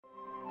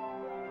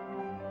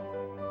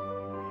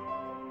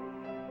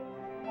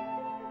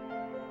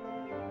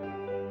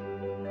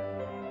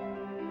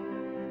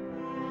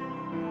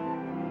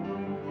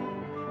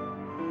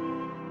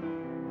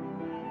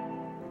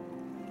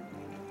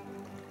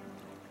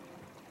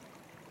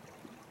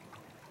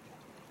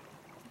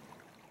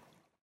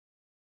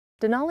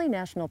Denali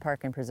National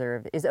Park and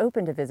Preserve is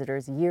open to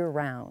visitors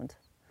year-round.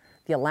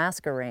 The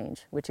Alaska Range,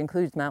 which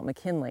includes Mount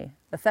McKinley,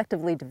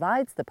 effectively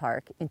divides the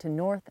park into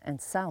north and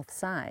south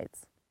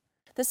sides.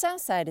 The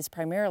south side is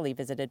primarily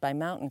visited by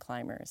mountain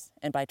climbers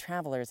and by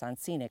travelers on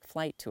scenic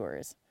flight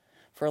tours.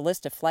 For a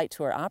list of flight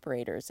tour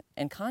operators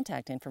and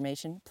contact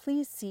information,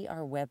 please see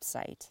our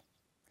website.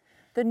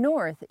 The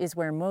north is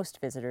where most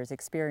visitors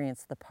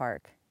experience the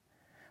park.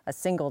 A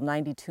single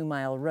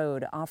 92-mile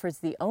road offers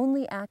the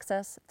only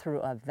access through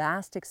a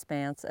vast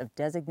expanse of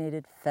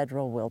designated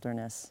federal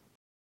wilderness.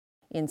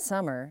 In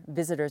summer,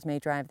 visitors may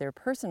drive their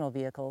personal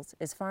vehicles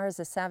as far as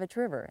the Savage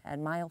River at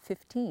mile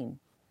 15.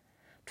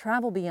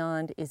 Travel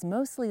beyond is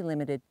mostly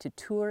limited to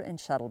tour and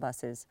shuttle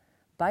buses,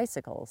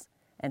 bicycles,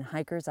 and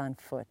hikers on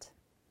foot.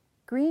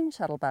 Green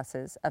shuttle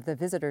buses of the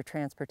Visitor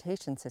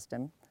Transportation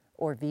System,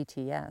 or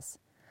VTS,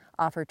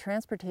 offer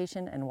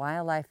transportation and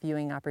wildlife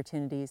viewing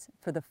opportunities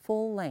for the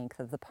full length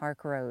of the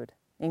park road,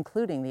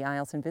 including the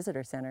Eielson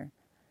Visitor Center.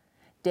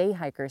 Day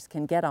hikers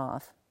can get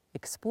off,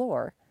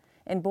 explore,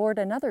 and board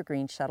another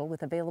green shuttle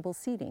with available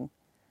seating.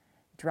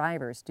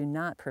 Drivers do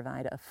not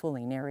provide a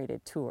fully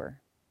narrated tour.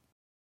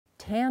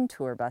 Tan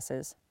tour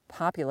buses,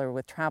 popular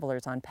with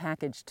travelers on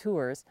package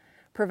tours,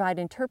 provide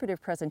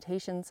interpretive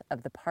presentations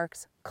of the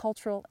park's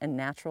cultural and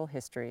natural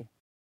history.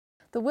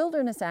 The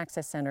Wilderness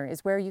Access Center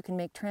is where you can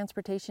make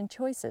transportation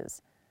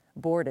choices,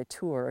 board a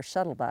tour or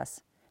shuttle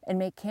bus, and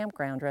make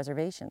campground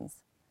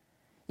reservations.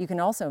 You can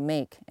also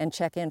make and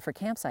check in for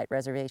campsite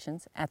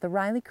reservations at the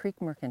Riley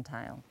Creek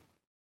Mercantile.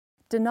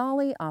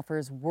 Denali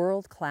offers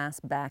world-class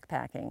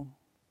backpacking.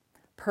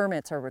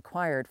 Permits are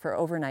required for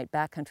overnight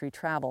backcountry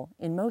travel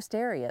in most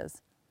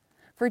areas.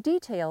 For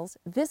details,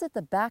 visit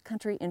the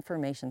Backcountry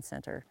Information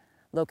Center,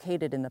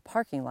 located in the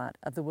parking lot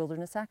of the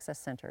Wilderness Access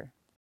Center.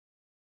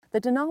 The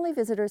Denali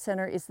Visitor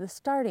Center is the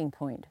starting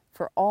point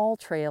for all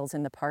trails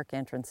in the park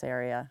entrance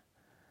area.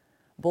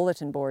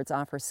 Bulletin boards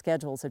offer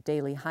schedules of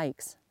daily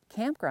hikes,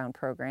 campground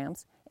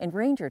programs, and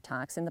ranger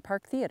talks in the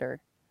park theater.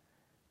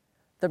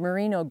 The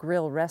Merino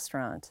Grill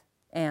restaurant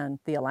and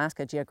the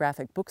Alaska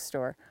Geographic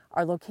Bookstore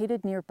are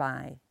located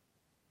nearby.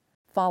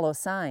 Follow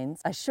signs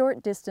a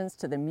short distance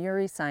to the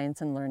Murie Science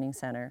and Learning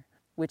Center,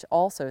 which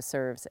also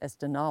serves as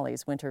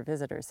Denali's Winter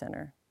Visitor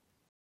Center.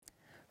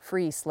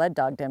 Free sled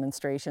dog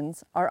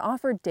demonstrations are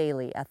offered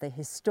daily at the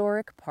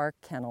historic park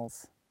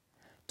kennels.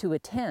 To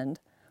attend,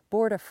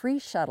 board a free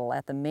shuttle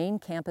at the main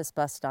campus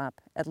bus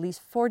stop at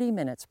least 40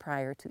 minutes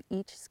prior to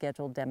each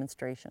scheduled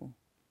demonstration.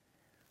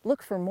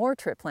 Look for more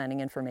trip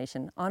planning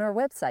information on our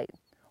website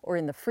or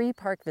in the free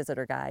park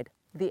visitor guide,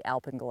 The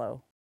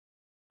Alpenglow.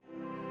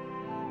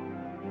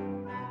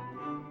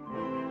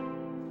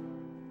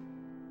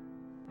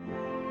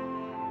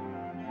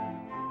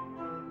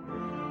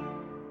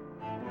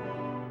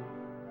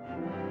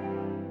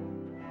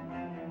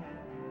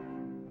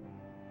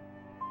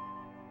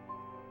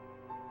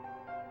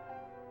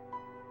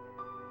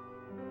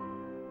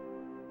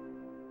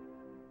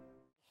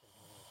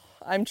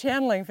 I'm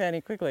channeling Fanny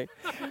quickly.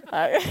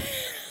 All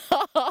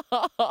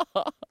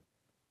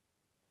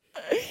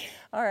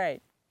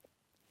right.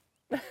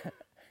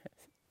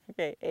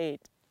 Okay,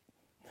 8.